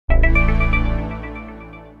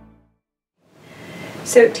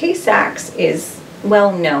So Tay Sachs is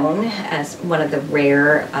well known as one of the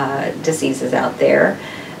rare diseases out there.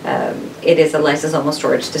 It is a lysosomal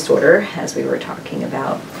storage disorder, as we were talking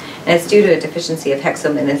about, and it's due to a deficiency of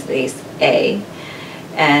hexokinase A.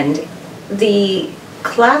 And the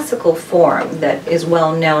classical form that is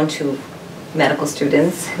well known to medical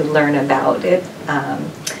students who learn about it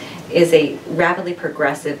is a rapidly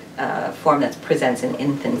progressive form that presents in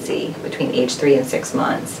infancy between age 3 and 6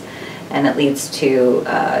 months, and it leads to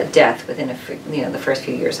death within the first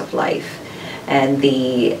few years of life. And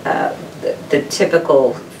the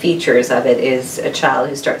typical features of it is a child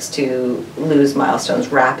who starts to lose milestones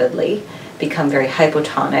rapidly, become very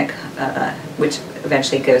hypotonic, which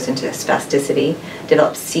eventually goes into spasticity,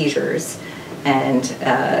 develops seizures, and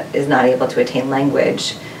is not able to attain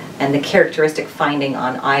language. And the characteristic finding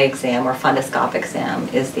on eye exam or fundoscopic exam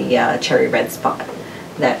is the cherry red spot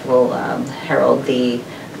that will herald the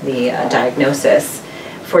diagnosis.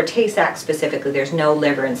 For Tay Sachs specifically, there's no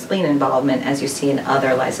liver and spleen involvement as you see in other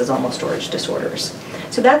lysosomal storage disorders.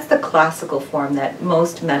 So that's the classical form that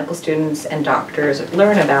most medical students and doctors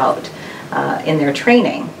learn about in their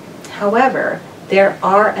training. However, there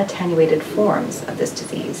are attenuated forms of this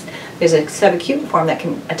disease. There's a subacute form that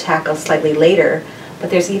can attack us slightly later, but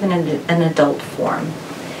there's even an adult form.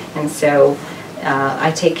 And so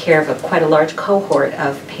I take care of quite a large cohort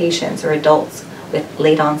of patients or adults with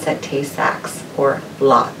late-onset Tay Sachs, or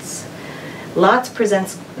LOTS. LOTS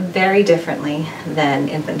presents very differently than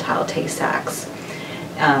infantile Tay Sachs.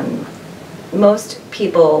 Most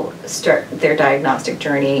people start their diagnostic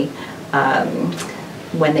journey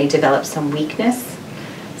when they develop some weakness,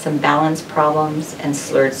 some balance problems, and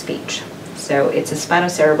slurred speech. So it's a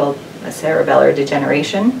spinocerebellar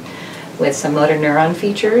degeneration with some motor neuron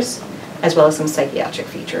features as well as some psychiatric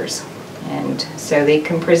features. And so they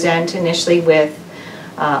can present initially with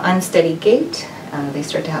unsteady gait. They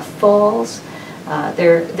start to have falls.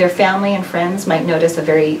 Their family and friends might notice a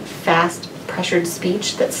very fast, pressured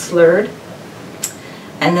speech that's slurred.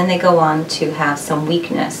 And then they go on to have some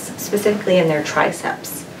weakness, specifically in their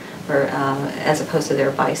triceps, or as opposed to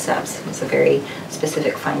their biceps. It's a very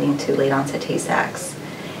specific finding to late-onset Tay Sachs.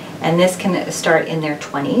 And this can start in their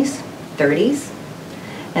 20s, 30s.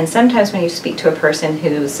 And sometimes when you speak to a person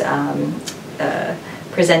who's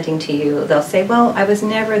presenting to you, they'll say, well, I was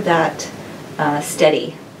never that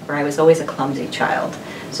steady, or I was always a clumsy child.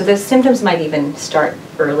 So those symptoms might even start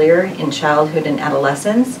earlier in childhood and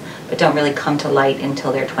adolescence, but don't really come to light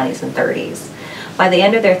until their 20s and 30s. By the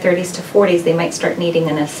end of their 30s to 40s, they might start needing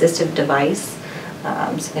an assistive device.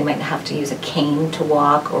 So they might have to use a cane to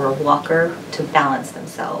walk or a walker to balance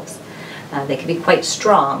themselves. They can be quite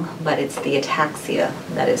strong, but it's the ataxia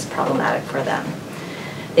that is problematic for them.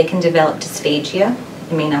 They can develop dysphagia.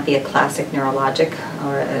 It may not be a classic neurologic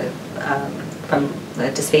or from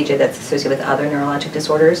dysphagia that's associated with other neurologic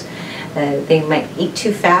disorders. They might eat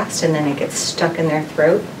too fast and then it gets stuck in their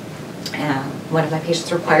throat. One of my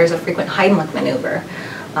patients requires a frequent Heimlich maneuver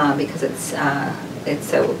because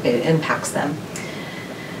it impacts them.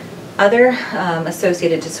 Other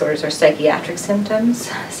associated disorders are psychiatric symptoms.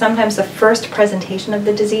 Sometimes the first presentation of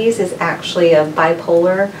the disease is actually a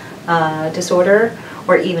bipolar disorder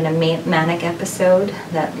or even a manic episode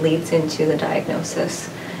that leads into the diagnosis.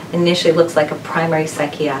 Initially looks like a primary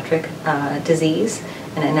psychiatric disease,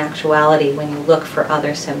 and in actuality, when you look for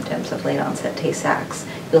other symptoms of late-onset Tay Sachs,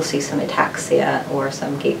 you'll see some ataxia or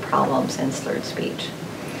some gait problems and slurred speech.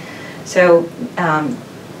 So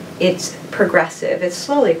it's progressive. It's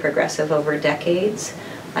slowly progressive over decades.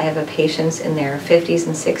 I have patients in their 50s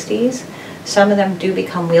and 60s. Some of them do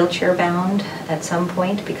become wheelchair-bound at some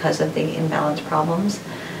point because of the imbalance problems.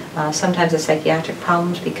 Sometimes the psychiatric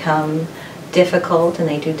problems become difficult and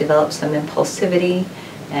they do develop some impulsivity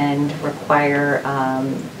and require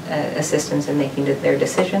assistance in making their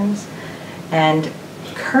decisions. And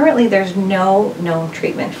currently there's no known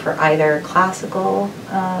treatment for either classical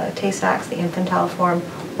Tay Sachs, the infantile form,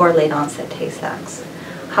 or late-onset Tay Sachs.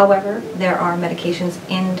 However, there are medications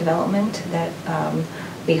in development that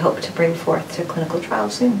we hope to bring forth to clinical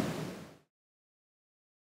trials soon.